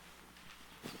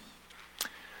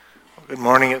Good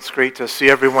morning. It's great to see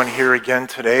everyone here again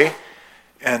today.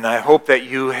 And I hope that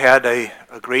you had a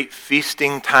great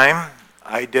feasting time.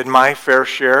 I did my fair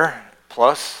share,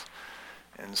 plus.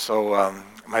 And so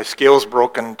my scale's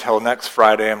broken until next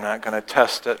Friday. I'm not going to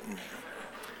test it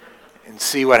and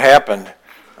see what happened.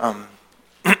 A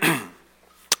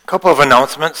couple of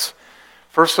announcements.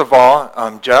 First of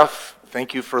all, Jeff,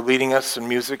 thank you for leading us in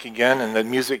music again. And the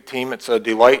music team, it's a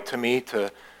delight to me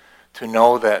to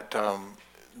know that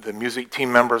the music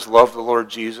team members love the Lord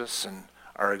Jesus and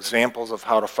are examples of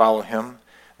how to follow him.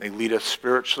 They lead us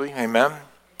spiritually. Amen.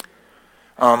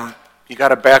 You got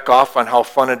to back off on how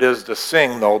fun it is to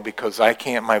sing, though, because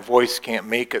my voice can't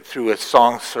make it through a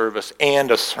song service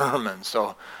and a sermon.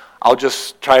 So I'll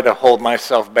just try to hold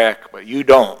myself back, but you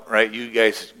don't, right? You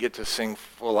guys get to sing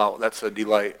full out. That's a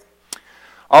delight.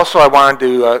 Also, I wanted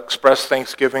to express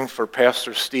thanksgiving for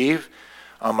Pastor Steve.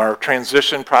 Our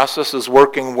transition process is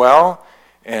working well.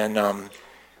 And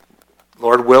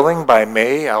Lord willing, by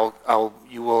May,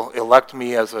 you will elect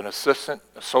me as an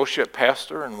associate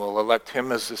pastor, and we'll elect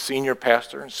him as the senior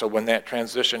pastor. And so when that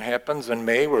transition happens in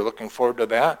May, we're looking forward to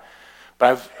that.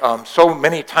 But I've so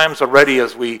many times already,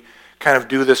 as we kind of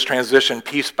do this transition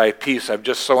piece by piece, I'm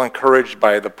just so encouraged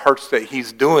by the parts that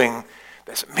he's doing.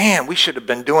 That man, we should have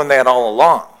been doing that all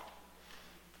along.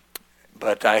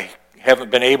 But I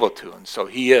haven't been able to, and so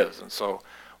he is. And so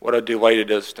what a delight it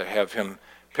is to have him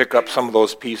pick up some of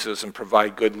those pieces and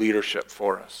provide good leadership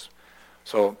for us.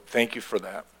 So thank you for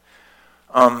that.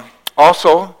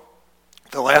 Also,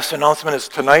 the last announcement is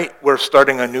tonight we're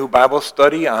starting a new Bible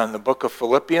study on the book of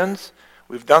Philippians.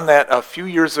 We've done that a few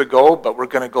years ago, but we're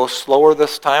going to go slower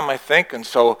this time, I think. And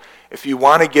so if you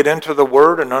want to get into the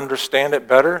Word and understand it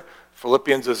better,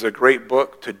 Philippians is a great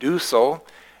book to do so.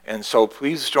 And so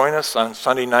please join us on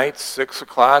Sunday nights, 6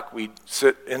 o'clock. We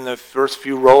sit in the first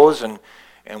few rows and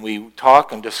we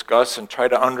talk and discuss and try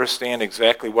to understand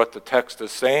exactly what the text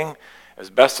is saying as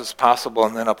best as possible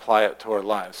and then apply it to our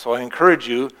lives. So I encourage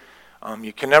you,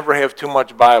 you can never have too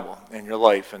much Bible in your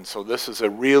life, and so this is a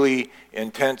really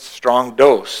intense, strong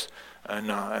dose,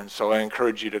 and so I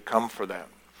encourage you to come for that.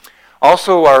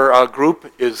 Also, our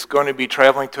group is going to be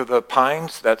traveling to the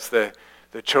Pines. That's the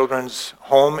children's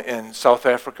home in South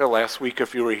Africa. Last week,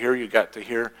 if you were here, you got to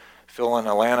hear Phil and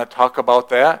Alana talk about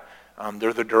that.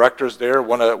 They're the directors there.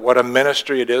 What a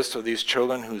ministry it is to these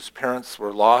children whose parents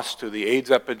were lost to the AIDS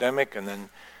epidemic and then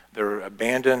they're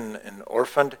abandoned and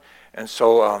orphaned. And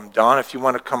so Dawn, if you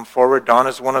want to come forward, Dawn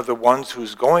is one of the ones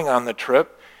who's going on the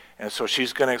trip. And so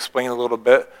she's going to explain a little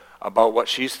bit about what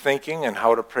she's thinking and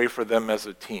how to pray for them as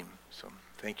a team. So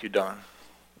thank you, Dawn.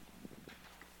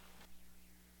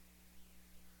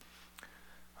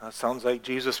 Sounds like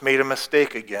Jesus made a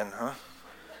mistake again, huh?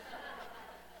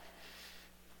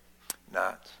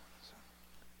 Not.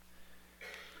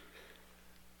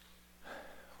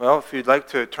 Well, if you'd like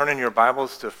to turn in your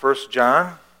Bibles to 1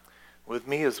 John with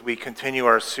me as we continue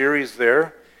our series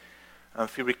there.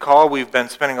 If you recall, we've been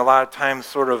spending a lot of time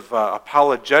sort of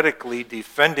apologetically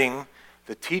defending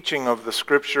the teaching of the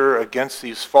Scripture against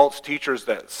these false teachers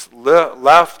that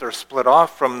left or split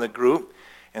off from the group.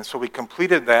 And so we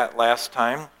completed that last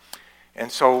time.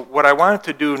 And so what I wanted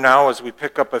to do now as we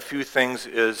pick up a few things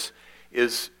is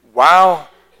while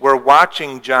we're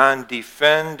watching John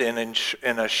defend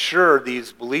and assure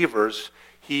these believers,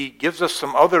 he gives us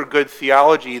some other good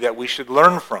theology that we should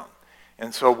learn from.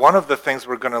 And so one of the things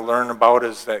we're going to learn about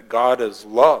is that God is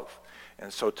love.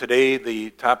 And so today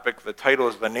the title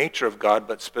is the nature of God,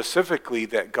 but specifically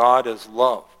that God is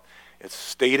love. It's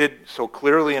stated so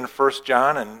clearly in 1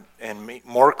 John and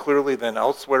more clearly than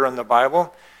elsewhere in the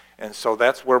Bible. And so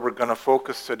that's where we're going to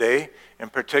focus today. In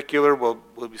particular, we'll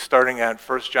be starting at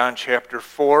 1 John chapter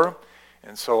 4.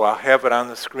 And so I'll have it on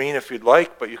the screen if you'd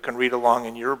like, but you can read along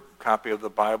in your copy of the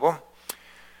Bible.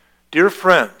 Dear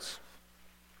friends,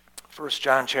 1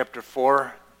 John chapter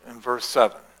 4 and verse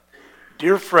 7.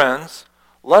 Dear friends,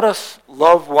 let us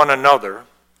love one another,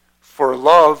 for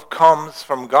love comes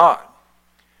from God.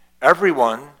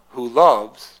 Everyone who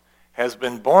loves has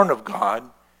been born of God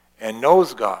and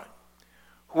knows God.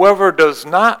 Whoever does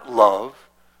not love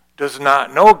does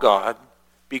not know God,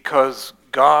 because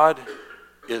God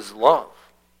is love.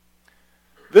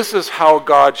 This is how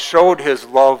God showed his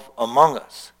love among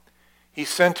us. He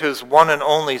sent his one and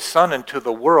only Son into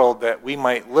the world that we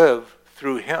might live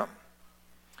through him.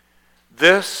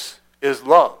 This is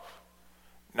love.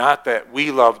 Not that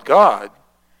we loved God,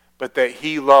 but that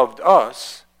he loved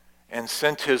us and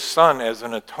sent his Son as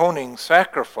an atoning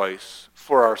sacrifice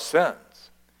for our sins.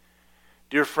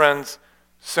 Dear friends,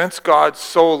 since God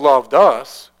so loved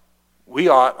us, we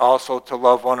ought also to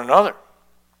love one another.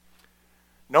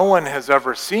 No one has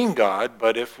ever seen God,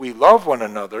 but if we love one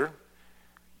another,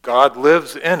 God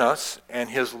lives in us, and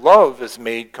his love is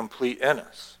made complete in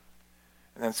us.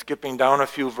 And then skipping down a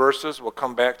few verses, we'll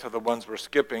come back to the ones we're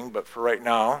skipping, but for right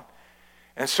now.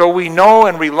 And so we know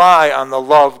and rely on the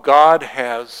love God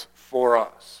has for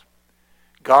us.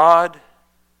 God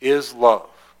is love.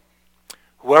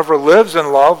 Whoever lives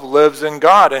in love lives in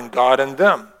God, and God in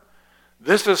them.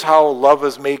 This is how love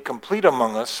is made complete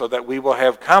among us, so that we will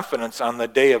have confidence on the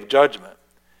day of judgment.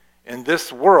 In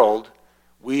this world,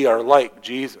 we are like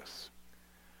Jesus.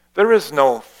 There is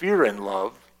no fear in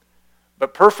love,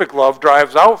 but perfect love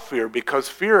drives out fear, because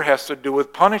fear has to do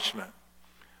with punishment.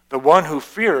 The one who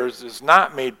fears is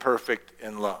not made perfect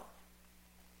in love.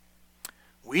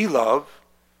 We love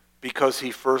because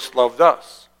he first loved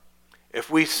us.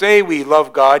 If we say we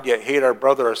love God yet hate our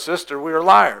brother or sister, we are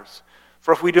liars.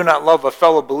 For if we do not love a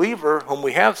fellow believer whom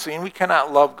we have seen, we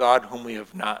cannot love God whom we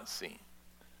have not seen.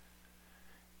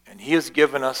 And he has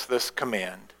given us this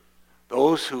command: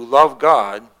 those who love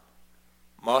God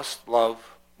must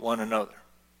love one another.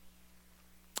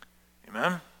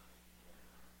 Amen?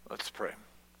 Let's pray.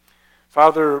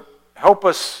 Father, help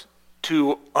us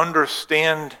to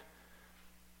understand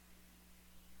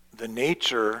the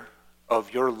nature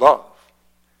of your love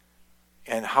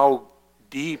and how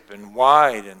deep and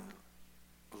wide and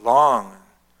long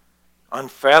and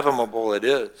unfathomable it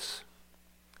is.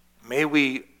 May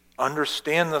we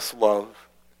understand this love,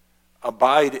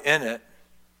 abide in it,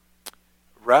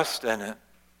 rest in it,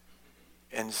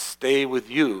 and stay with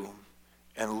you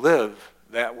and live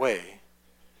that way.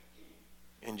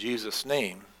 In Jesus'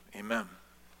 name, amen.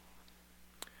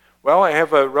 Well, I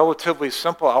have a relatively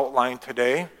simple outline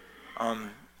today.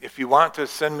 If you want to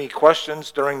send me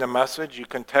questions during the message, you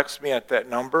can text me at that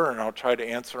number, and I'll try to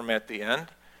answer them at the end.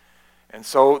 And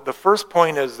so the first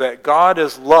point is that God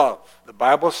is love. The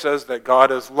Bible says that God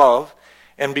is love.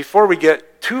 And before we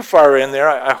get too far in there,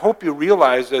 I hope you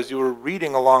realized as you were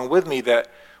reading along with me that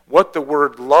what the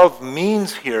word love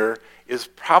means here is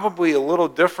probably a little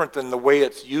different than the way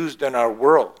it's used in our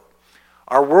world.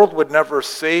 Our world would never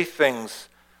say things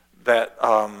that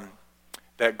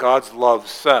God's love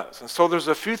says. And so there's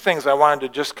a few things I wanted to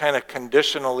just kind of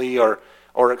conditionally or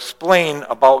explain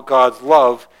about God's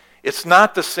love. It's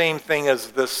not the same thing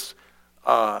as this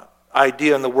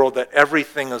idea in the world that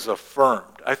everything is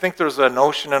affirmed. I think there's a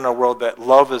notion in the world that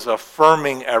love is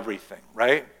affirming everything,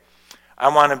 right? I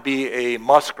want to be a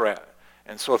muskrat.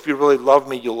 And so if you really love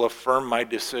me, you'll affirm my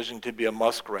decision to be a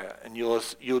muskrat. And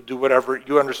you'll do whatever.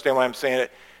 You understand what I'm saying?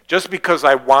 Just because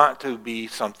I want to be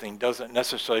something doesn't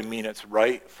necessarily mean it's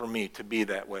right for me to be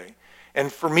that way.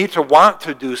 And for me to want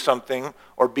to do something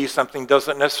or be something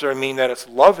doesn't necessarily mean that it's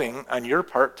loving on your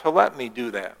part to let me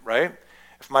do that, right?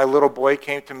 If my little boy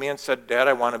came to me and said, "Dad,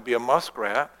 I want to be a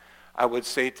muskrat," I would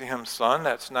say to him, "Son,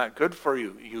 that's not good for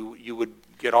you. You would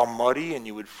get all muddy and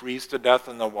you would freeze to death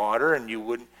in the water, and you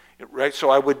wouldn't," right? So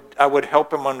I would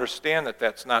help him understand that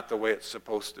that's not the way it's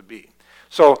supposed to be.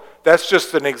 So that's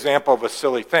just an example of a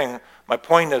silly thing. My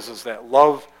point is that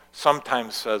love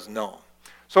sometimes says no.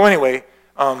 So anyway,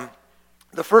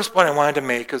 the first point I wanted to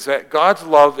make is that God's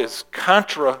love is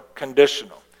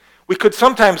contra-conditional. We could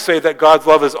sometimes say that God's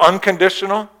love is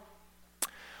unconditional.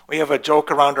 We have a joke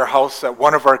around our house that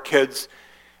one of our kids,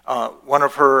 one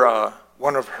of her,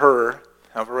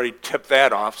 I've already tipped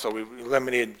that off, so we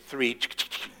eliminated 3,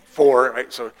 4,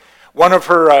 right? So one of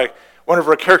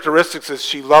her characteristics is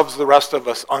she loves the rest of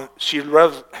us. She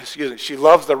loves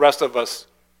the rest of us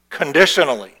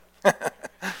conditionally.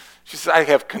 She says, "I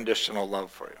have conditional love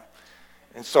for you."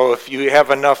 And so if you have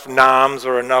enough noms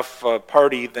or enough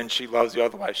party, then she loves you.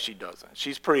 Otherwise, she doesn't.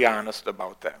 She's pretty honest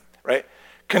about that, right?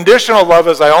 Conditional love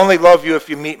is I only love you if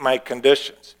you meet my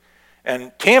conditions.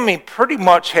 And Tammy pretty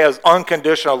much has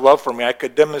unconditional love for me. I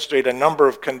could demonstrate a number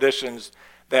of conditions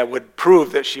that would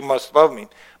prove that she must love me.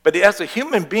 But as a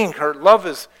human being, her love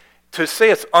is, to say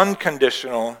it's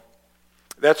unconditional,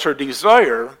 that's her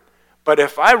desire. But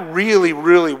if I really,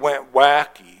 really went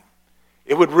wacky,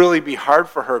 it would really be hard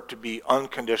for her to be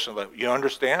unconditional. You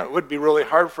understand? It would be really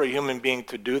hard for a human being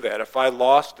to do that. If I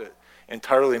lost it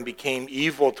entirely and became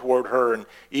evil toward her and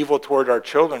evil toward our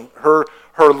children, her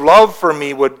love for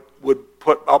me would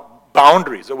put up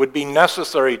boundaries. It would be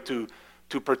necessary to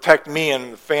protect me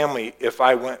and the family if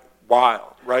I went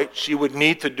wild, right? She would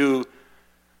need to do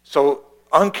so.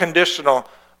 Unconditional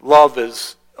love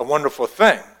is a wonderful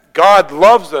thing. God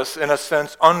loves us, in a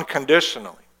sense,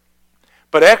 unconditionally.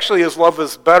 But actually, his love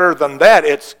is better than that.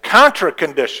 It's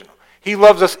contra-conditional. He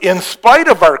loves us in spite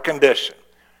of our condition,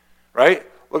 right?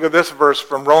 Look at this verse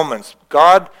from Romans.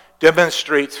 God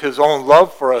demonstrates his own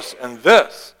love for us in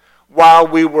this: while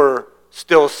we were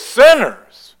still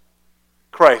sinners,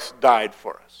 Christ died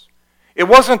for us. It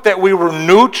wasn't that we were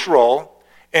neutral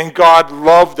and God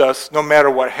loved us no matter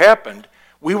what happened.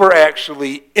 We were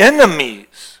actually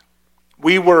enemies.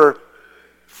 We were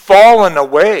fallen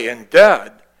away and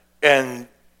dead, and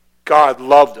God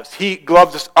loved us. He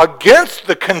loved us against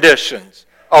the conditions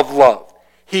of love.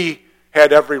 He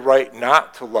had every right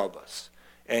not to love us,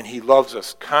 and he loves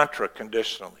us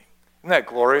contra-conditionally. Isn't that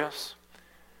glorious?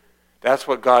 That's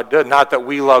what God did. Not that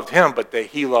we loved him, but that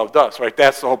he loved us, right?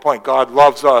 That's the whole point. God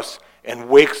loves us and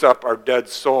wakes up our dead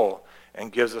soul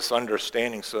and gives us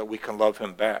understanding so that we can love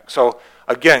him back. So,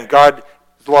 again, God's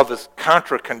love is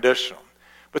contra-conditional.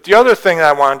 But the other thing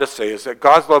I wanted to say is that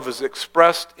God's love is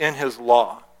expressed in his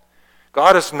law.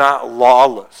 God is not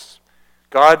lawless.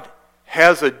 God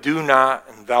has a do not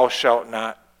and thou shalt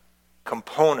not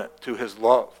component to his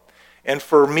love. And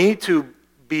for me to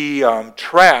be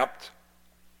trapped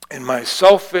in my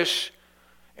selfish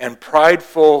and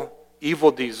prideful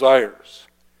evil desires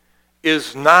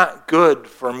is not good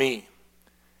for me.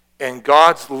 And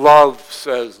God's love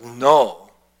says no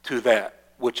to that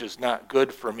which is not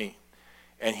good for me.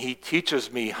 And he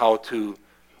teaches me how to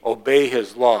obey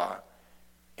his law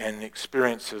and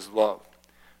experience his love.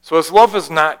 So his love is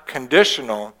not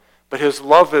conditional, but his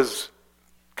love is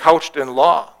couched in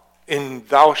law, in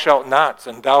thou shalt nots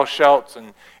and thou shalts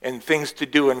and things to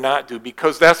do and not do,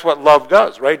 because that's what love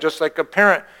does, right? Just like a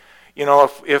parent,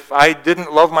 if I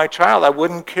didn't love my child, I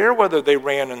wouldn't care whether they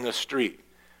ran in the street.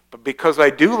 But because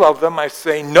I do love them, I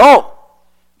say, no,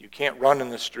 you can't run in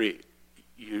the street.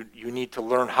 You need to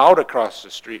learn how to cross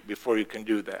the street before you can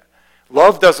do that.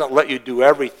 Love doesn't let you do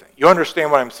everything. You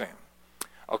understand what I'm saying?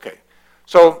 Okay.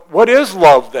 So what is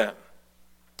love then?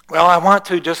 Well, I want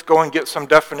to just go and get some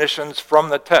definitions from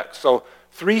the text. So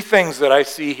 3 things that I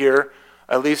see here,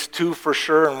 at least 2 for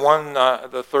sure, and one,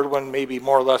 the third one may be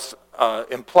more or less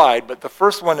implied. But the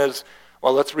first one is,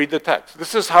 well, let's read the text.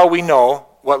 This is how we know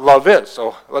what love is.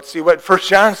 So let's see what 1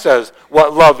 John says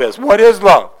what love is. What is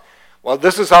love? Well,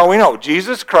 this is how we know.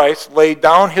 Jesus Christ laid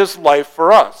down his life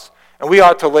for us, and we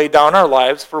ought to lay down our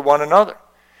lives for one another.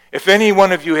 If any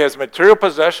one of you has material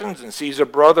possessions and sees a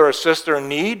brother or sister in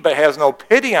need but has no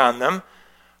pity on them,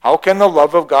 how can the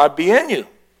love of God be in you?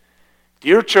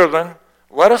 Dear children,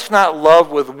 let us not love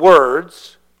with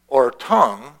words or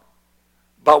tongue,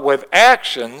 but with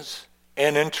actions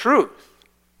and in truth.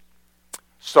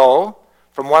 So,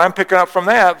 from what I'm picking up from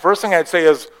that, first thing I'd say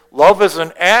is love is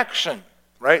an action,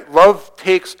 right? Love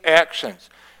takes actions.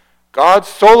 God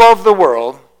so loved the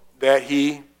world that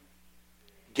he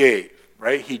gave,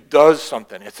 right? He does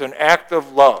something. It's an act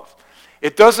of love.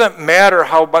 It doesn't matter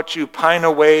how much you pine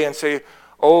away and say,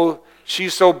 oh,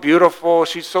 she's so beautiful,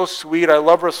 she's so sweet, I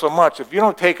love her so much. If you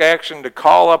don't take action to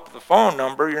call up the phone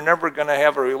number, you're never going to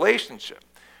have a relationship,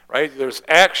 right? There's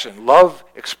action. Love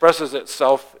expresses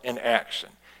itself in action.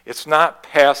 It's not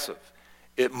passive.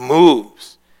 It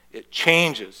moves. It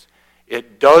changes.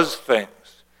 It does things.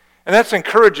 And that's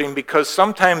encouraging because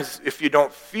sometimes if you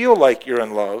don't feel like you're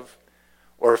in love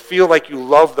or feel like you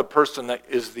love the person that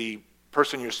is the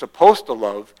person you're supposed to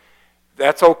love,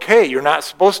 that's okay. You're not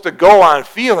supposed to go on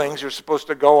feelings. You're supposed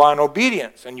to go on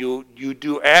obedience, and you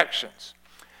do actions.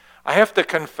 I have to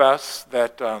confess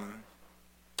that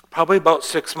probably about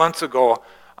 6 months ago,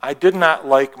 I did not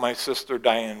like my sister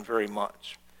Diane very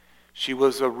much. She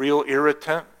was a real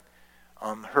irritant.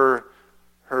 Her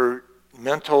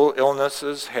mental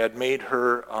illnesses had made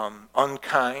her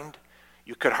unkind.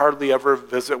 You could hardly ever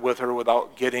visit with her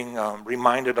without getting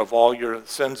reminded of all your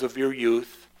sins of your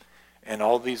youth and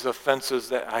all these offenses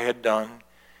that I had done,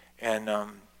 and a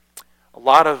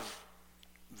lot of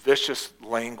vicious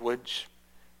language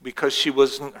because she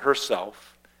wasn't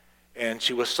herself, and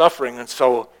she was suffering, and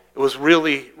so it was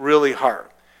really, really hard.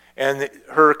 And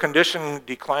her condition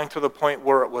declined to the point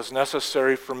where it was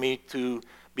necessary for me to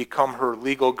become her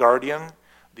legal guardian.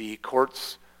 The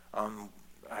courts,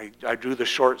 I drew the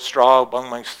short straw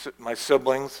among my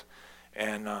siblings,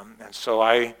 and so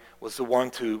I was the one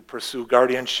to pursue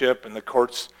guardianship, and the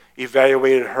courts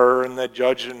evaluated her and the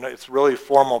judge, and it's really a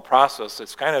formal process.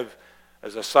 It's kind of,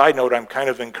 as a side note, I'm kind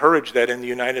of encouraged that in the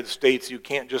United States you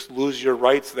can't just lose your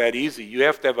rights that easy. You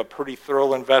have to have a pretty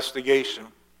thorough investigation.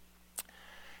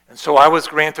 And so I was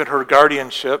granted her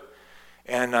guardianship,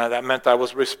 and that meant I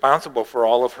was responsible for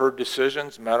all of her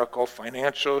decisions, medical,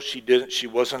 financial. She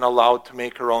wasn't allowed to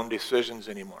make her own decisions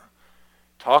anymore.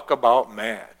 Talk about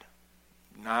mad.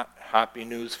 Not happy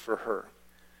news for her.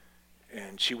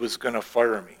 And she was going to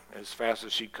fire me as fast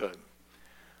as she could.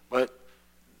 But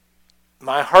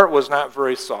my heart was not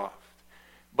very soft.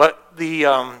 But the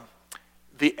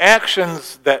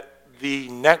actions that the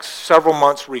next several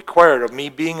months required of me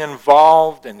being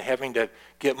involved and having to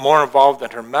get more involved in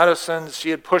her medicines.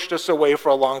 She had pushed us away for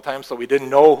a long time, so we didn't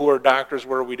know who her doctors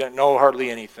were. We didn't know hardly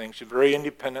anything. She's a very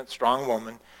independent, strong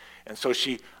woman. And so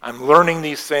I'm learning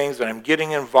these things, and I'm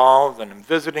getting involved, and I'm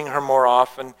visiting her more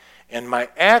often. And my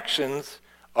actions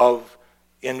of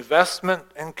investment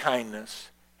and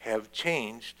kindness have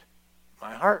changed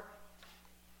my heart.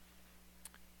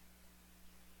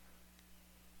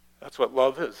 That's what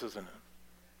love is, isn't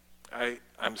it?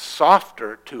 I'm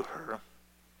softer to her.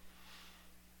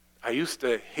 I used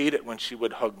to hate it when she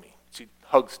would hug me. She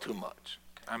hugs too much.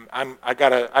 I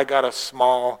got a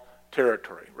small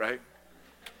territory, right?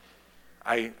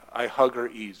 I hug her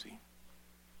easy.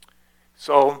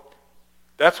 So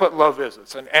that's what love is.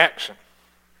 It's an action.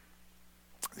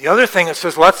 The other thing, it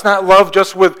says, let's not love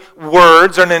just with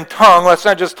words and in tongue. Let's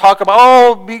not just talk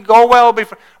about, go well,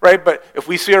 right? But if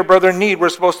we see our brother in need, we're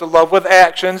supposed to love with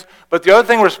actions. But the other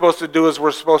thing we're supposed to do is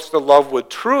we're supposed to love with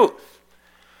truth.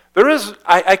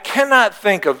 I cannot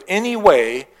think of any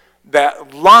way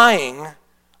that lying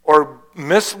or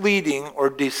misleading or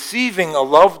deceiving a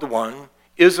loved one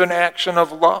is an action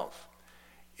of love.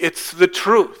 It's the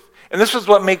truth. And this is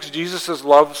what makes Jesus'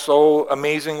 love so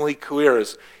amazingly clear,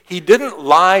 is he didn't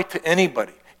lie to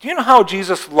anybody. Do you know how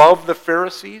Jesus loved the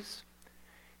Pharisees?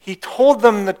 He told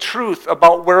them the truth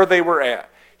about where they were at.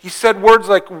 He said words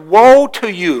like, woe to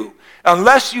you,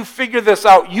 unless you figure this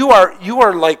out. You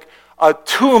are like a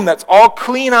tomb that's all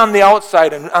clean on the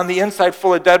outside and on the inside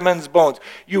full of dead men's bones.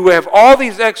 You have all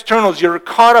these externals. You're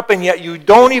caught up, and yet you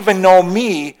don't even know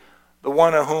me, the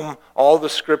one on whom all the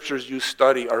scriptures you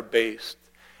study are based.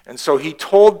 And so he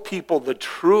told people the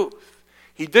truth.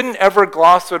 He didn't ever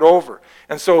gloss it over.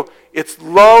 And so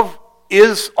love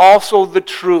is also the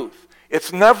truth.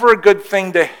 It's never a good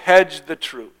thing to hedge the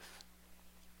truth.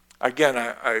 Again,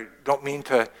 I don't mean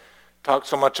to talk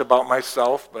so much about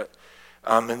myself, but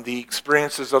in the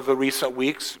experiences of the recent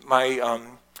weeks, my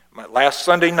last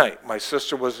Sunday night, my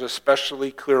sister was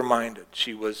especially clear-minded.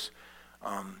 She was,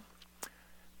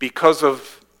 because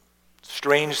of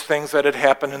strange things that had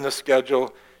happened in the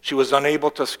schedule, she was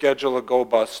unable to schedule a go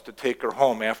bus to take her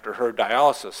home after her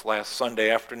dialysis last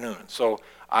Sunday afternoon. So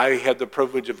I had the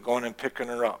privilege of going and picking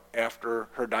her up after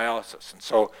her dialysis. And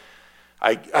so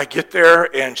I get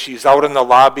there, and she's out in the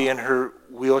lobby in her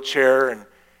wheelchair,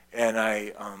 and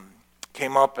I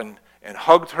came up and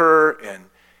hugged her,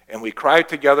 and we cried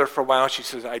together for a while. She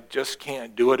says, I just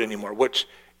can't do it anymore, which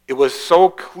it was so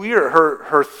clear.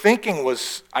 Her thinking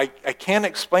was, I can't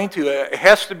explain to you. It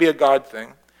has to be a God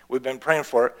thing. We've been praying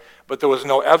for it. But there was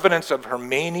no evidence of her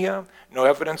mania, no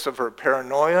evidence of her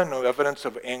paranoia, no evidence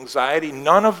of anxiety.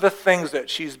 None of the things that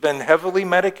she's been heavily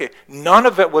medicated, none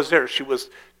of it was there. She was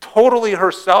totally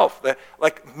herself,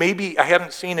 like maybe I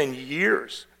haven't seen in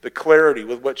years, the clarity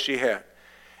with what she had.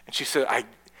 And she said,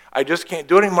 I just can't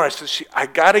do it anymore. I said, I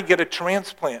got to get a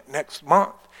transplant next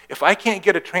month. If I can't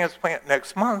get a transplant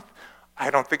next month,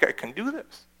 I don't think I can do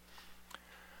this.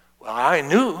 Well, I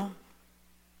knew,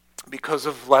 because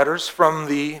of letters from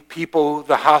the people,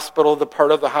 the hospital, the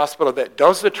part of the hospital that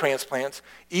does the transplants,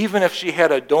 even if she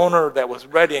had a donor that was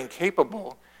ready and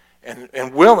capable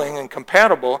and willing and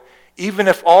compatible, even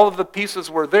if all of the pieces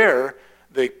were there,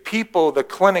 the people, the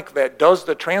clinic that does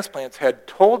the transplants had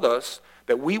told us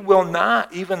that we will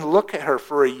not even look at her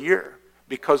for a year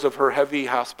because of her heavy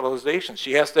hospitalizations.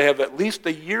 She has to have at least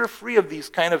a year free of these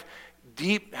kind of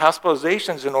deep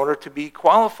hospitalizations in order to be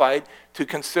qualified to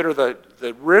consider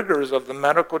the rigors of the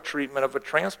medical treatment of a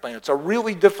transplant. It's a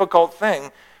really difficult thing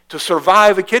to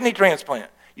survive a kidney transplant.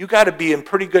 You got to be in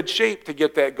pretty good shape to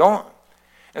get that going.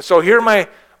 And so here my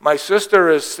sister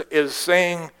is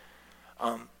saying,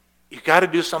 you got to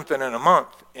do something in a month.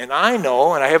 And I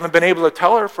know, and I haven't been able to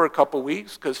tell her for a couple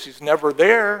weeks because she's never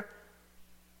there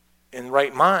in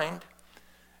right mind.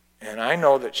 And I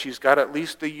know that she's got at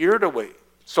least a year to wait.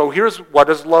 So here's what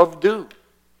does love do?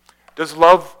 Does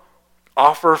love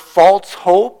offer false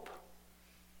hope?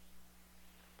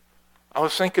 I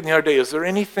was thinking the other day, is there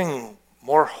anything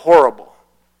more horrible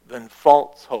than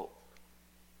false hope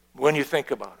when you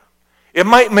think about it? It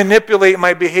might manipulate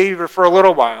my behavior for a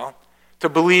little while to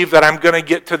believe that I'm going to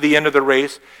get to the end of the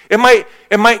race. It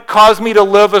might cause me to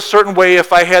live a certain way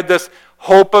if I had this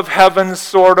hope of heaven,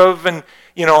 sort of, and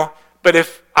but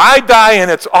if I die and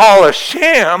it's all a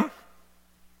sham,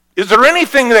 is there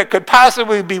anything that could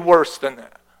possibly be worse than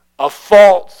that? A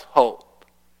false hope.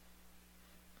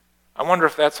 I wonder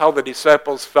if that's how the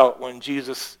disciples felt when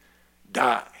Jesus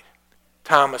died.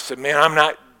 Thomas said, man, I'm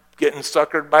not getting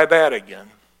suckered by that again.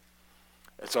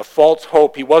 It's a false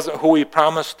hope. He wasn't who he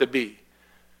promised to be.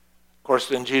 Of course,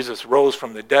 then Jesus rose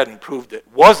from the dead and proved it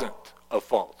wasn't a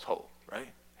false hope,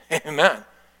 right? Amen.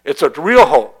 It's a real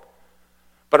hope.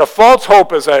 But a false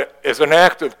hope is an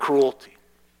act of cruelty.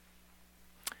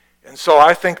 And so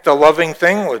I think the loving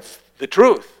thing was the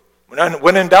truth.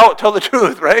 When in doubt, tell the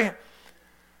truth, right?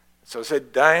 So I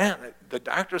said, Diane, the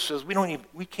doctor says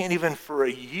we can't even for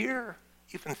a year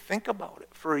even think about it,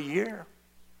 for a year.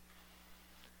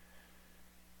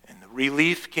 And the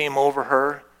relief came over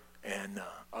her, and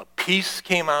a peace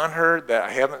came on her that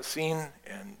I haven't seen.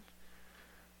 And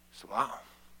so, wow,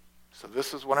 so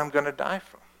this is what I'm going to die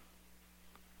from.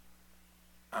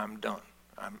 I'm done.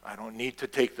 I don't need to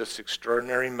take this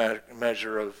extraordinary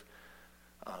measure of,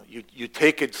 you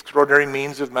take extraordinary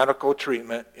means of medical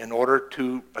treatment in order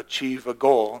to achieve a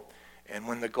goal, and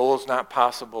when the goal is not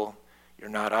possible, you're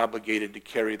not obligated to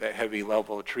carry that heavy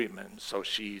level of treatment. So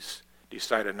she's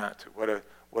decided not to.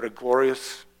 What a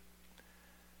glorious,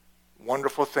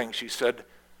 wonderful thing. She said,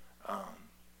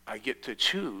 I get to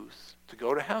choose to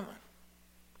go to heaven.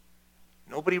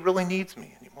 Nobody really needs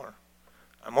me anymore.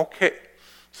 I'm okay.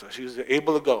 So she was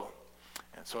able to go.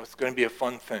 And so it's going to be a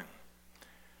fun thing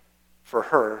for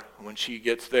her when she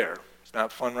gets there. It's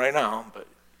not fun right now, but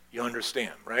you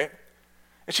understand, right?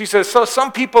 And she says, so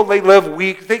some people, they live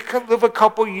weak. They could live a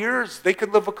couple years. They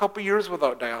could live a couple years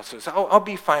without dialysis. I'll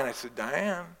be fine. I said,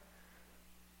 Diane,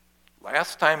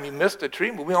 last time you missed a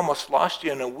treatment, we almost lost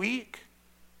you in a week.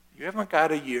 You haven't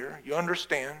got a year. You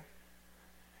understand?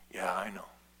 Yeah, I know.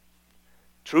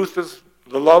 Truth is,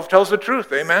 the love tells the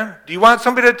truth, amen? Do you want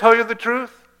somebody to tell you the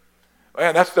truth?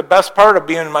 Man, that's the best part of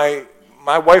being my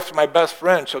wife's my best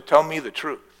friend. She'll tell me the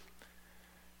truth.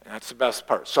 And that's the best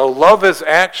part. So love is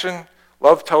action.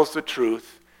 Love tells the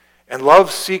truth. And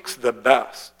love seeks the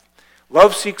best.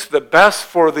 Love seeks the best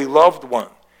for the loved one.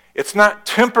 It's not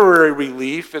temporary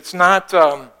relief. It's not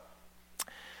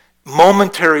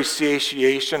momentary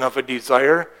satiation of a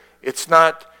desire. It's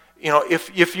not,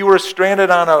 if you were stranded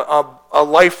on a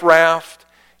life raft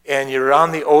and you're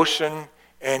on the ocean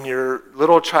and your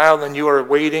little child and you are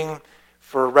waiting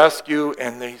for rescue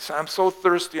and they say, I'm so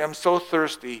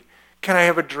thirsty, can I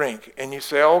have a drink? And you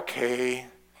say, okay,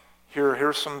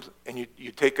 here's some, and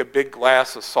you take a big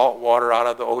glass of salt water out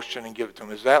of the ocean and give it to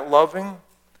them. Is that loving?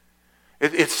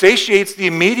 It satiates the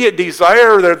immediate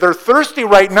desire. They're thirsty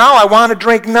right now. I want a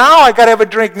drink now. I got to have a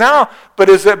drink now. But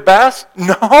is it best?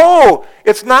 No,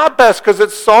 it's not best because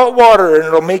it's salt water and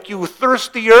it'll make you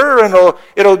thirstier and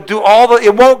it'll do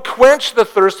it won't quench the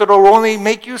thirst. It'll only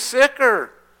make you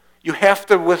sicker. You have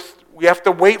to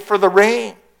wait for the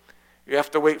rain. You have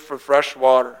to wait for fresh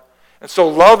water. And so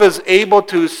love is able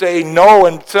to say no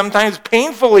and sometimes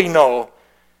painfully no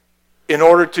in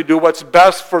order to do what's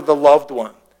best for the loved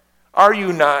one. Are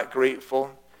you not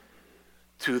grateful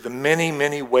to the many,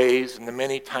 many ways and the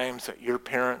many times that your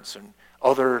parents and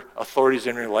other authorities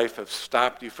in your life have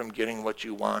stopped you from getting what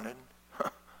you wanted?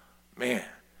 Man,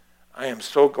 I am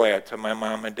so glad to my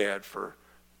mom and dad for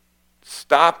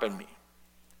stopping me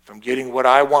from getting what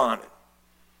I wanted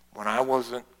when I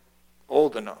wasn't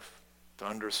old enough to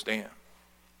understand.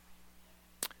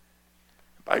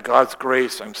 By God's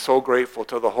grace, I'm so grateful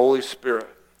to the Holy Spirit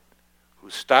who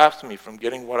stops me from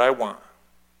getting what I want,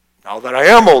 now that I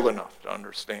am old enough to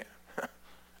understand,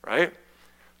 right?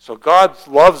 So God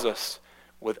loves us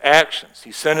with actions.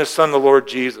 He sent his son, the Lord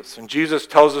Jesus, and Jesus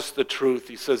tells us the truth.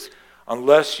 He says,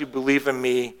 unless you believe in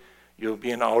me, you'll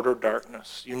be in outer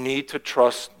darkness. You need to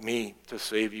trust me to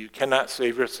save you. You cannot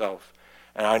save yourself,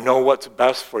 and I know what's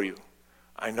best for you.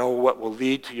 I know what will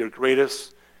lead to your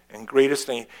greatest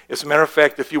thing. As a matter of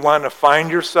fact, if you want to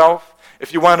find yourself,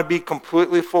 if you want to be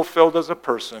completely fulfilled as a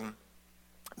person,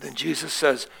 then Jesus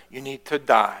says you need to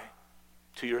die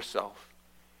to yourself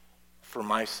for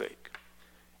my sake.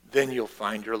 Then you'll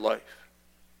find your life.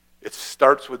 It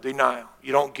starts with denial.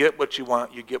 You don't get what you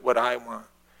want, you get what I want.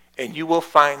 And you will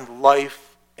find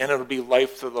life, and it'll be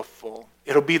life to the full.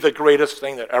 It'll be the greatest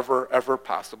thing that ever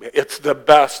possible. It's the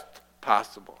best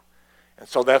possible. And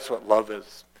so that's what love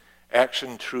is.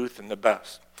 Action, truth, and the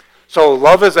best. So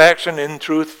love is action in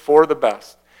truth for the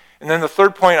best. And then the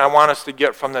third point I want us to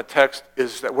get from the text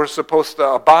is that we're supposed to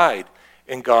abide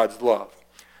in God's love,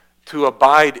 to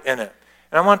abide in it.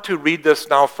 And I want to read this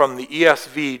now from the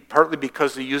ESV, partly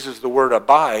because it uses the word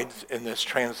abides in this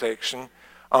translation.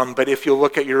 But if you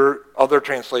look at your other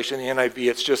translation, the NIV,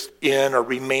 it's just in or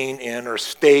remain in or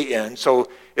stay in. So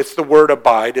it's the word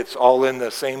abide. It's all in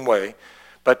the same way.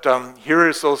 But here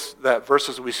is that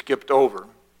verses we skipped over.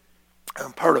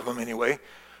 Part of them anyway.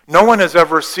 No one has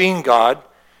ever seen God.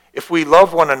 If we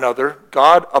love one another,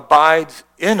 God abides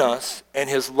in us and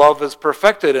his love is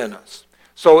perfected in us.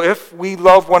 So if we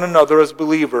love one another as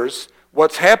believers,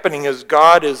 what's happening is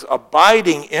God is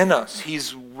abiding in us.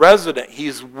 He's resident.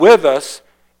 He's with us,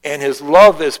 and his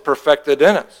love is perfected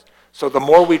in us. So the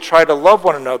more we try to love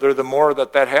one another, the more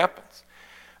that happens.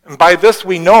 And by this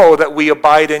we know that we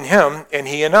abide in him and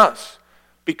he in us,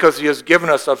 because he has given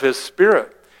us of his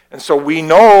Spirit. And so we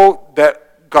know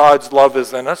that God's love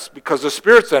is in us because the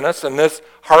Spirit's in us, and this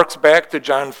harks back to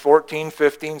John 14,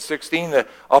 15, 16, the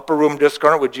upper room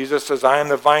discourse where Jesus says, I am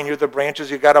the vine, you're the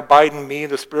branches, you got to abide in me,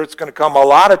 the Spirit's going to come. A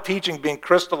lot of teaching being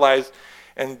crystallized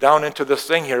and down into this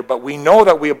thing here, but we know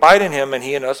that we abide in him and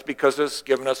he in us because he's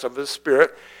given us of his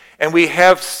Spirit. And we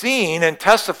have seen and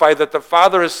testified that the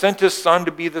Father has sent his Son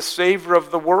to be the Savior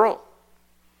of the world.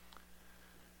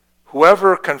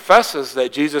 Whoever confesses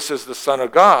that Jesus is the Son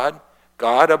of God,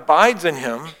 God abides in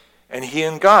him and he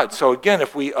in God. So again,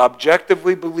 if we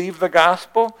objectively believe the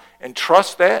gospel and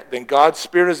trust that, then God's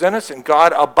Spirit is in us and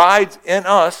God abides in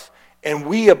us and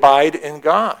we abide in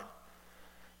God.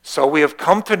 So we have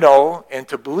come to know and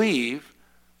to believe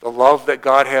the love that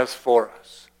God has for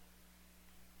us.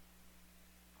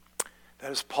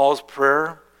 That is Paul's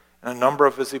prayer in a number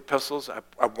of his epistles.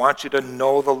 I want you to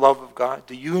know the love of God.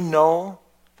 Do you know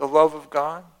the love of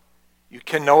God? You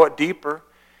can know it deeper.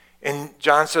 And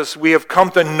John says, we have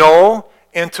come to know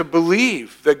and to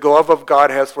believe the love of God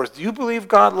has for us. Do you believe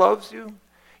God loves you?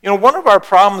 You know, one of my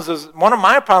problems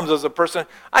as a person,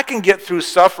 I can get through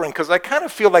suffering because I kind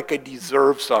of feel like I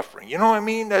deserve suffering. You know what I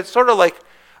mean? It's sort of like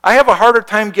I have a harder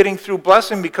time getting through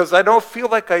blessing because I don't feel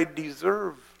like I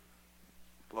deserve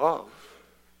love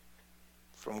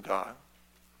from God.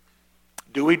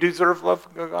 Do we deserve love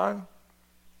from God?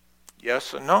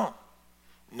 Yes and no.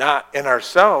 Not in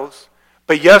ourselves,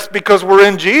 but yes, because we're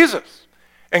in Jesus.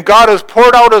 And God has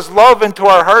poured out his love into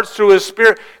our hearts through his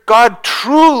Spirit. God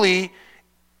truly,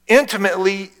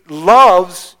 intimately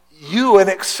loves you and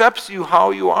accepts you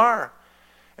how you are.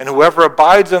 And whoever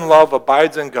abides in love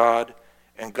abides in God,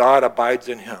 and God abides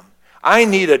in him. I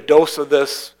need a dose of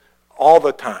this all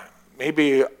the time.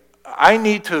 Maybe I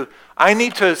need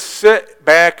to sit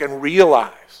back and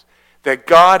realize that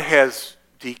God has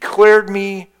declared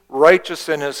me righteous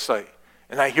in his sight.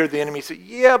 And I hear the enemy say,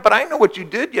 yeah, but I know what you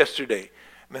did yesterday.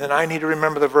 And then I need to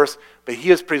remember the verse, but he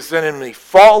has presented me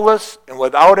faultless and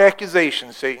without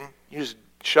accusation, Satan. You just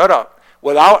shut up.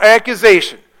 Without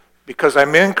accusation, because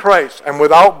I'm in Christ. I'm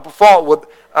without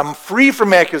fault. I'm free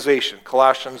from accusation,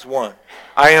 Colossians 1.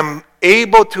 I am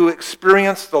able to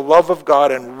experience the love of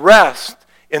God and rest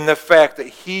in the fact that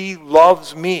he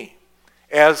loves me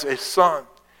as a son.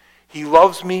 He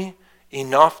loves me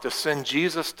enough to send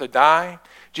Jesus to die.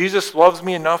 Jesus loves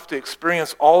me enough to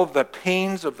experience all of the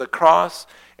pains of the cross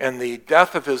and the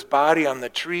death of his body on the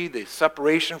tree, the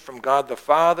separation from God the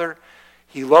Father.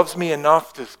 He loves me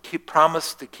enough to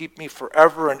promise to keep me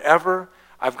forever and ever.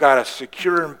 I've got a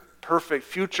secure and perfect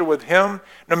future with him.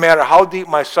 No matter how deep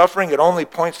my suffering, it only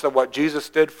points to what Jesus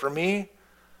did for me.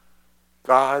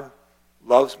 God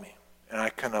loves me, and I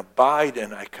can abide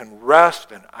and I can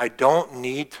rest, and I don't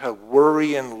need to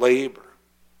worry and labor.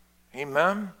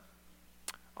 Amen?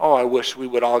 Oh, I wish we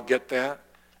would all get that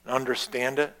and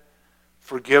understand it.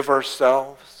 Forgive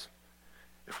ourselves.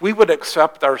 If we would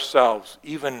accept ourselves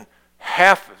even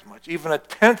half as much, even a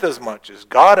tenth as much as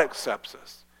God accepts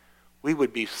us, we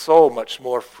would be so much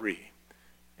more free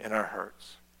in our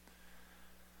hearts.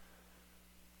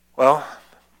 Well,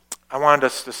 I wanted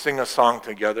us to sing a song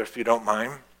together, if you don't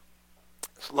mind.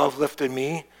 It's Love Lifted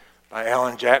Me by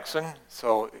Alan Jackson.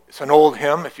 So it's an old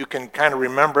hymn. If you can kind of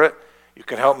remember it, you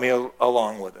can help me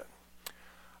along with it.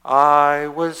 I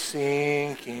was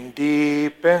sinking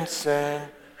deep in sin,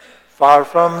 far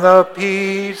from the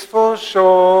peaceful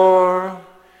shore,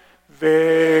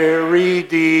 very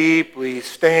deeply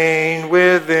stained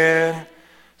within,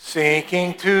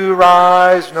 sinking to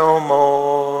rise no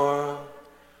more.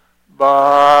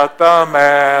 But the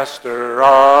master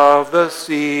of the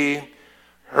sea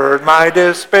heard my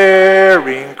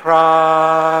despairing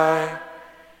cry.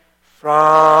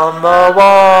 From the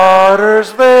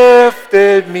waters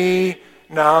lifted me,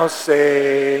 now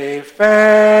safe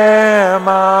am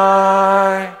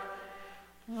I.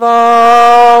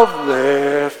 Love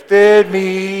lifted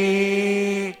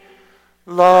me,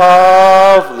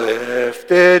 love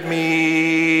lifted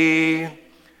me.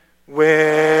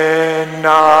 When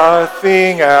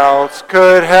nothing else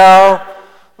could help,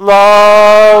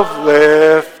 love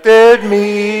lifted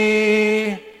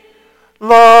me.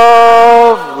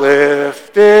 Love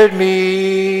lifted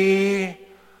me,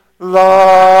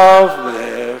 love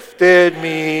lifted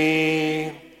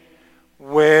me,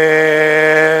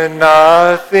 when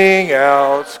nothing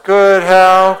else could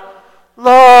help,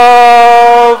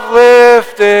 love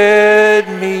lifted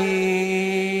me.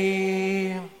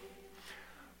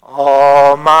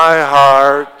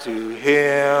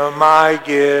 I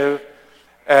give,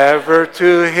 ever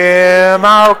to him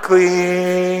I'll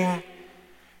cling.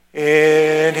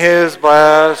 In his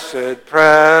blessed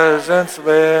presence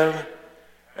live,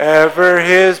 ever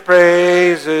his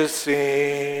praises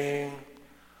sing.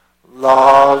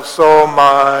 Love so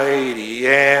mighty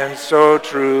and so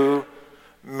true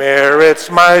merits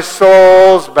my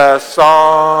soul's best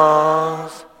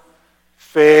songs.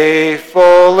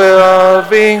 Faithful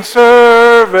loving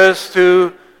service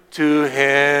to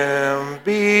him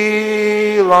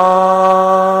belongs.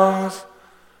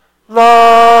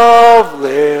 Love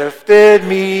lifted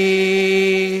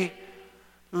me,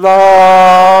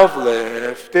 love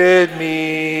lifted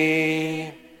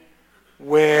me,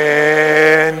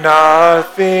 when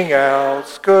nothing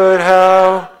else could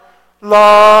help.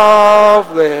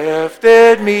 Love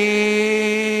lifted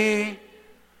me,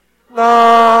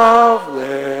 love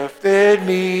lifted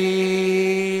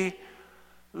me,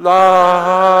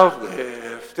 love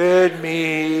lifted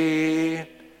me,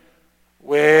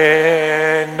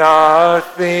 when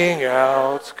nothing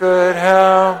else could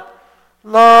help.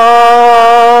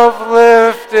 Love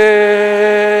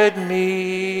lifted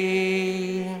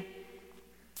me.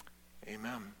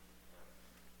 Amen.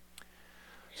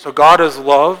 So God is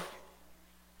love.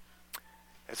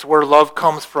 It's where love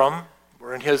comes from.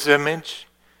 We're in his image.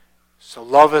 So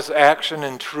love is action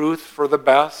and truth for the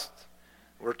best.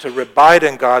 We're to abide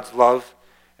in God's love.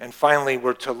 And finally,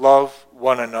 we're to love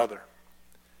one another.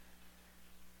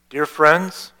 Dear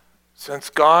friends, since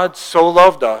God so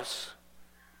loved us,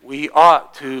 we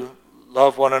ought to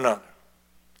love one another.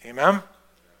 Amen?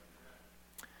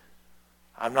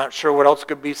 I'm not sure what else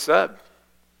could be said.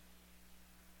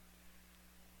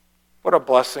 What a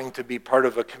blessing to be part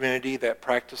of a community that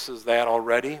practices that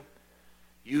already.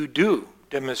 You do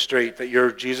demonstrate that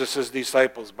you're Jesus'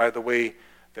 disciples by the way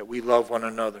that we love one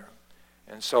another.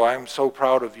 And so I'm so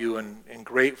proud of you and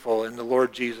grateful in the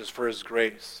Lord Jesus for his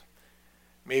grace.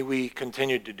 May we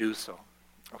continue to do so.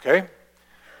 Okay?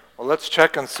 Well, let's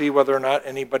check and see whether or not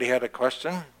anybody had a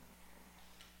question.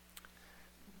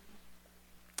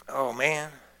 Oh,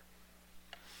 man.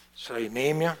 Should I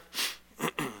name you?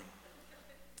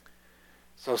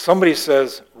 So somebody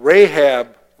says,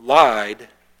 Rahab lied.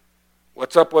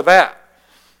 What's up with that?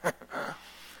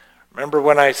 Remember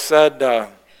when I said,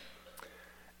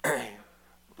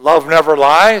 love never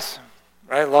lies,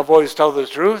 right? Love always tells the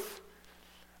truth.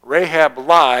 Rahab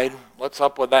lied. What's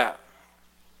up with that?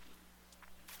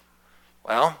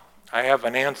 Well, I have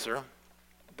an answer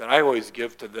that I always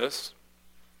give to this.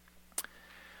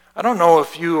 I don't know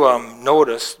if you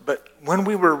noticed, but when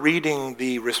we were reading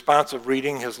the responsive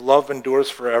reading, his love endures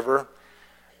forever.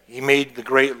 He made the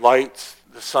great lights,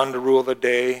 the sun to rule the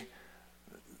day,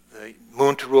 the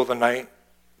moon to rule the night.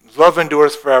 Love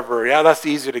endures forever. Yeah, that's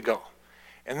easy to go.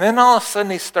 And then all of a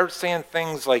sudden he starts saying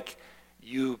things like,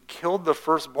 you killed the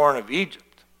firstborn of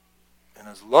Egypt, and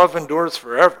his love endures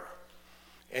forever.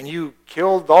 And you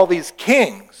killed all these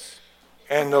kings,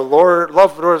 and the Lord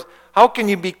love endures. How can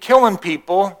you be killing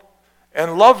people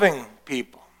and loving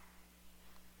people?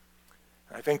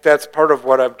 I think that's part of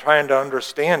what I'm trying to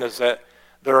understand, is that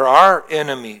there are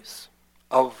enemies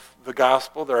of the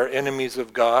gospel, there are enemies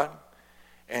of God,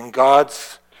 and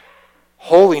God's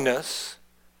holiness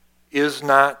is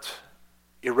not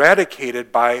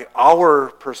eradicated by our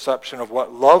perception of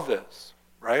what love is,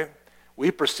 right? We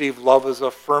perceive love as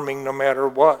affirming no matter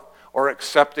what, or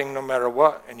accepting no matter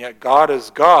what, and yet God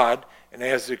is God, and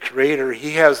as the Creator,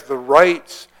 he has the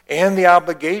rights and the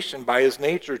obligation by his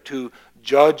nature to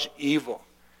judge evil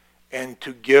and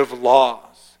to give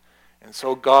laws. And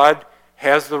so God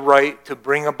has the right to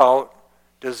bring about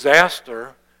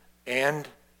disaster and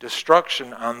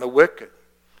destruction on the wicked.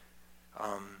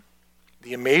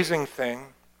 The amazing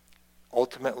thing,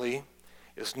 ultimately,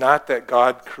 is not that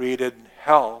God created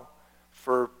hell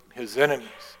for his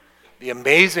enemies. The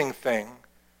amazing thing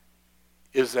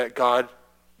is that God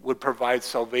would provide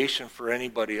salvation for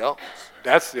anybody else.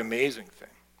 That's the amazing thing.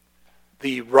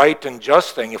 The right and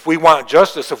just thing. If we want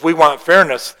justice, if we want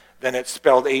fairness, then it's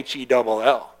spelled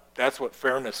H-E-double-L. That's what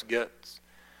fairness gets.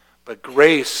 But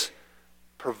grace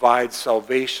provides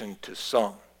salvation to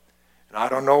some. And I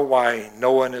don't know why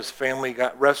Noah and his family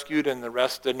got rescued and the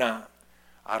rest did not.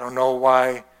 I don't know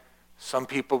why some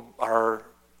people are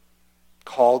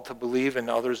called to believe and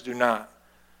others do not.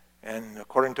 And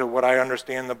according to what I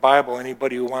understand in the Bible,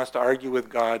 anybody who wants to argue with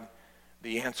God,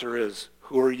 the answer is,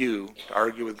 who are you to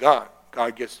argue with God?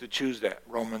 God gets to choose that,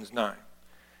 Romans 9.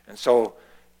 And so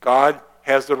God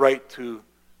has the right to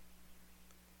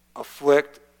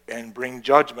afflict and bring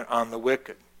judgment on the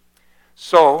wicked.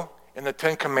 So, in the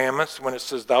Ten Commandments, when it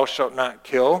says, thou shalt not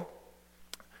kill,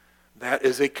 that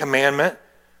is a commandment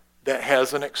that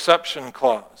has an exception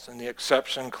clause. And the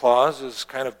exception clause is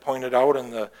kind of pointed out in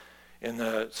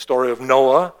the story of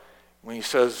Noah. When he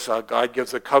says, God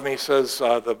gives a covenant, he says,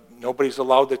 nobody's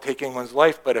allowed to take anyone's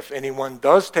life, but if anyone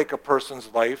does take a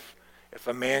person's life, if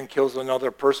a man kills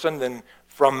another person, then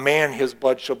from man his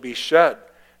blood shall be shed.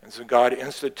 And so God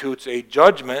institutes a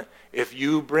judgment. If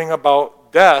you bring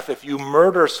about death, if you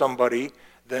murder somebody,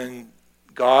 then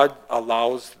God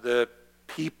allows the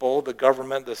people, the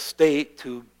government, the state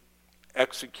to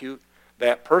execute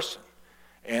that person.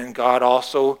 And God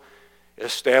also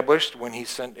established when he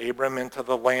sent Abram into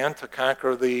the land to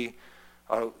conquer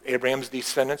Abraham's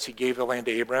descendants, he gave the land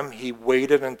to Abram. He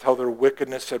waited until their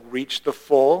wickedness had reached the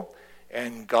full,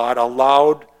 and God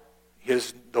allowed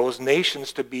those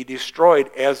nations to be destroyed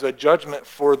as a judgment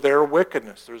for their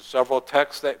wickedness. There's several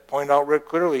texts that point out real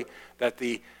clearly that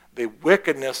the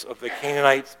wickedness of the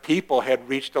Canaanite people had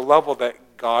reached a level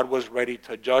that God was ready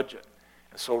to judge it.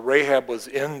 And so Rahab was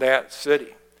in that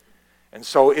city. And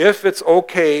so if it's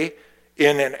okay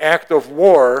in an act of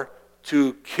war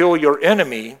to kill your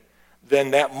enemy,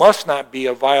 then that must not be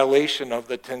a violation of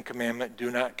the Ten Commandment,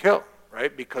 do not kill,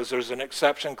 right? Because there's an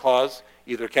exception clause,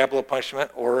 either capital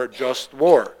punishment or just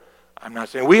war. I'm not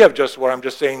saying we have just war. I'm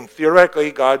just saying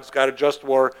theoretically God's got a just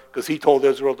war because he told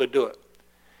Israel to do it.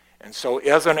 And so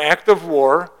as an act of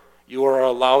war, you are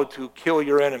allowed to kill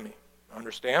your enemy.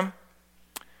 Understand?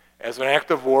 As an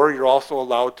act of war, you're also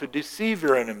allowed to deceive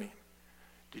your enemy.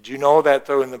 Did you know that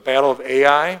though in the Battle of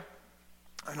Ai,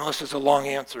 I know this is a long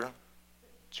answer.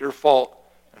 It's your fault.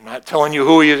 I'm not telling you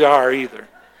who you are either.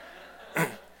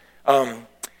 Do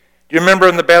you remember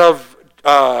in the Battle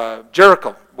of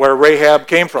Jericho, where Rahab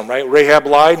came from, right? Rahab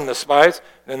lied and the spies.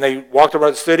 Then they walked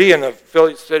around the city and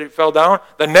the city fell down.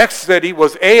 The next city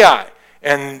was Ai.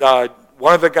 And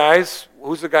one of the guys,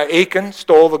 who's the guy? Achan,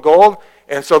 stole the gold.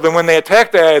 And so then when they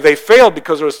attacked Ai, they failed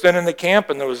because there was sin in the camp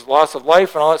and there was loss of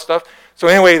life and all that stuff. So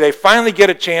anyway, they finally get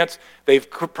a chance. They've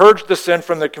purged the sin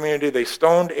from the community. They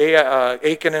stoned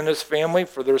Achan and his family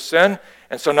for their sin.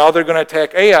 And so now they're going to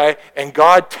attack Ai. And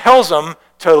God tells them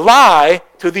to lie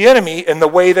to the enemy in the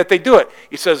way that they do it.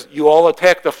 He says, you all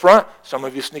attack the front. Some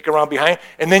of you sneak around behind.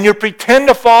 And then you pretend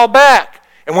to fall back.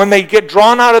 And when they get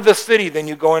drawn out of the city, then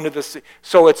you go into the city.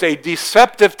 So it's a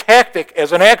deceptive tactic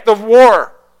as an act of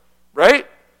war. Right?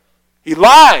 He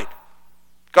lied.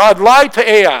 God lied to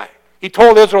Ai. He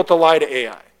told Israel to lie to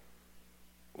Ai.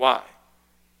 Why?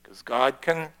 Because God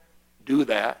can do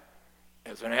that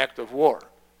as an act of war.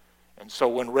 And so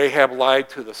when Rahab lied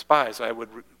to the spies, I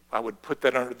would put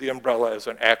that under the umbrella as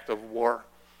an act of war.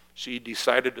 She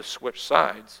decided to switch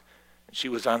sides, and she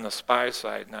was on the spy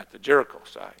side, not the Jericho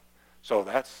side. So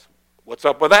that's what's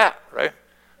up with that, right?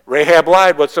 Rahab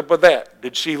lied. What's up with that?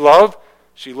 Did she love?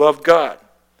 She loved God.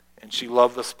 And she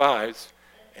loved the spies,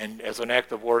 and as an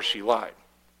act of war, she lied.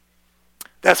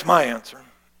 That's my answer,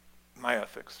 my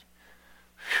ethics.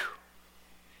 Whew.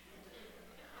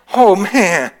 Oh,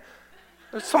 man,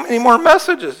 there's so many more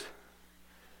messages.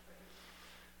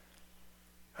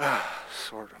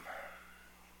 Sort of.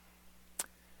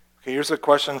 Okay, here's a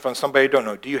question from somebody I don't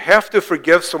know. Do you have to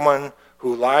forgive someone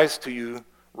who lies to you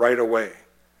right away?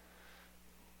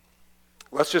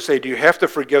 Let's just say, do you have to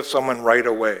forgive someone right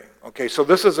away? Okay, so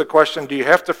this is a question, do you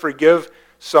have to forgive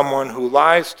someone who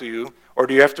lies to you, or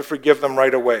do you have to forgive them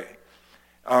right away?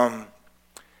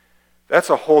 That's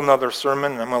a whole nother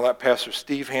sermon, and I'm going to let Pastor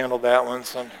Steve handle that one.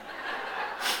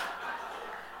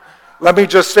 Let me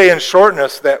just say in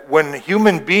shortness that when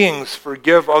human beings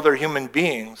forgive other human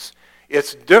beings,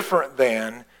 it's different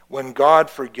than when God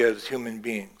forgives human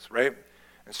beings, right?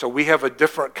 And so we have a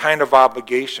different kind of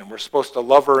obligation. We're supposed to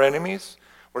love our enemies.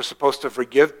 We're supposed to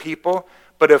forgive people.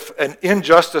 But if an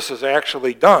injustice is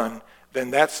actually done,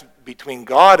 then that's between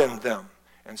God and them.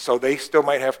 And so they still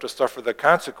might have to suffer the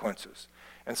consequences.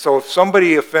 And so if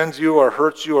somebody offends you or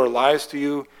hurts you or lies to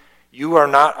you, you are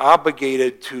not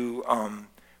obligated to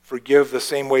forgive the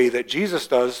same way that Jesus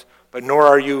does, but nor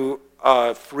are you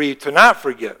free to not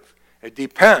forgive. It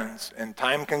depends, and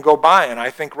time can go by, and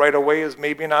I think right away is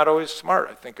maybe not always smart.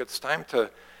 I think it's time to,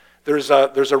 there's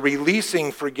a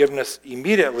releasing forgiveness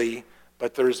immediately,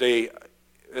 but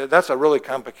that's a really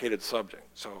complicated subject.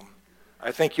 So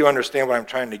I think you understand what I'm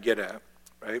trying to get at,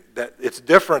 right? That it's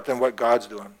different than what God's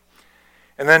doing.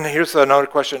 And then here's another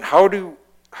question. How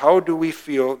do we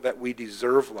feel that we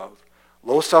deserve love?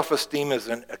 Low self-esteem is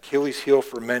an Achilles heel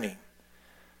for many.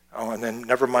 Oh, and then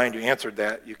never mind, you answered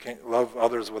that. You can't love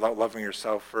others without loving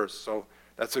yourself first. So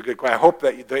that's a good question. I hope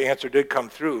that the answer did come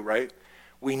through, right?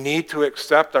 We need to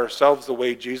accept ourselves the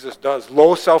way Jesus does.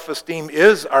 Low self-esteem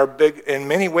is in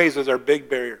many ways, is our big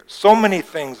barrier. So many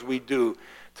things we do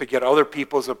to get other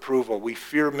people's approval. We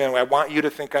fear men. I want you to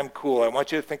think I'm cool. I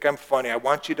want you to think I'm funny. I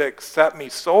want you to accept me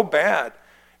so bad.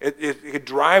 It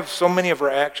drives so many of our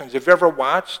actions. Have you ever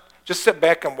watched? Just sit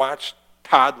back and watch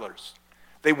toddlers.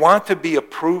 They want to be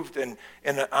approved and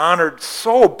honored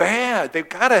so bad.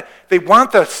 They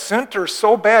want the center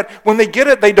so bad. When they get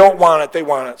it, they don't want it. They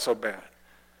want it so bad.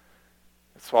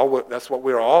 That's what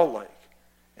we're all like.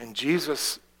 And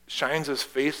Jesus shines his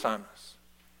face on us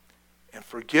and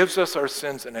forgives us our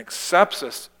sins and accepts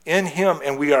us in him,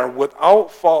 and we are without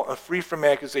fault and free from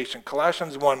accusation.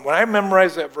 Colossians 1, when I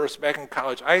memorized that verse back in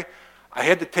college, I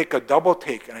had to take a double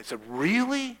take, and I said,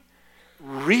 really?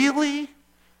 Really?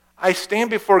 I stand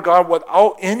before God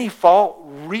without any fault?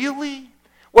 Really?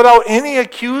 Without any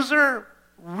accuser?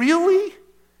 Really?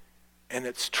 And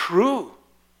it's true.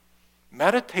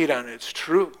 Meditate on it. It's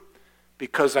true.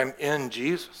 Because I'm in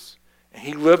Jesus. And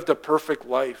he lived a perfect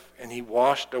life, and he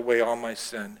washed away all my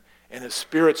sin. And his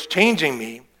Spirit's changing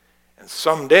me, and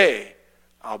someday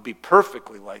I'll be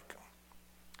perfectly like him.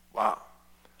 Wow.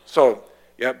 So,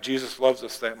 yep, Jesus loves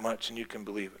us that much, and you can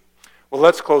believe it. Well,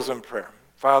 let's close in prayer.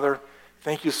 Father,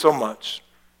 thank you so much.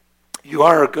 You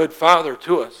are a good Father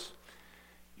to us.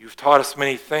 You've taught us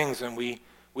many things, and we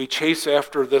chase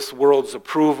after this world's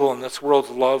approval and this world's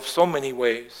love so many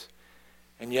ways,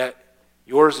 and yet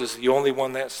yours is the only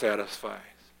one that satisfies.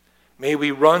 May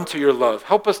we run to your love.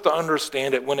 Help us to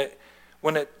understand it when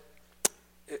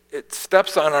it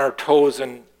steps on our toes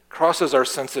and crosses our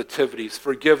sensitivities.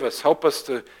 Forgive us. Help us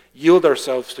to yield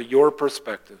ourselves to your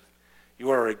perspective.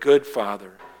 You are a good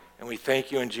Father, and we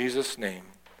thank you in Jesus' name.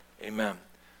 Amen.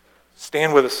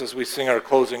 Stand with us as we sing our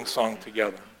closing song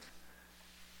together.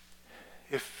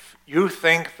 If you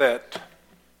think that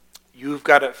you've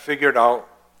got it figured out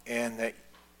and that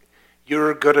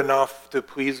you're good enough to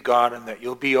please God and that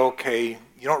you'll be okay,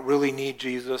 you don't really need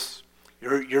Jesus,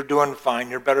 you're doing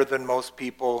fine, you're better than most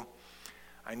people,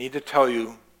 I need to tell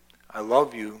you, I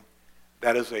love you,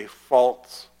 that is a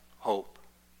false hope.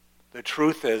 The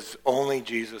truth is, only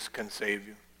Jesus can save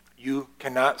you. You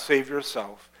cannot save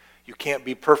yourself. You can't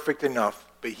be perfect enough,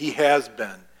 but he has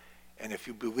been. And if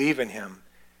you believe in him,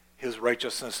 his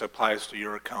righteousness applies to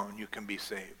your account and you can be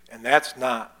saved. And that's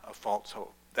not a false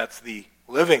hope. That's the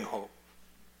living hope.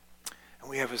 And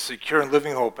we have a secure and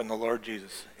living hope in the Lord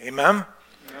Jesus. Amen?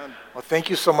 Amen. Well, thank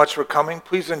you so much for coming.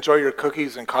 Please enjoy your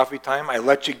cookies and coffee time. I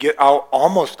let you get out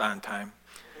almost on time.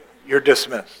 You're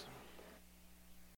dismissed.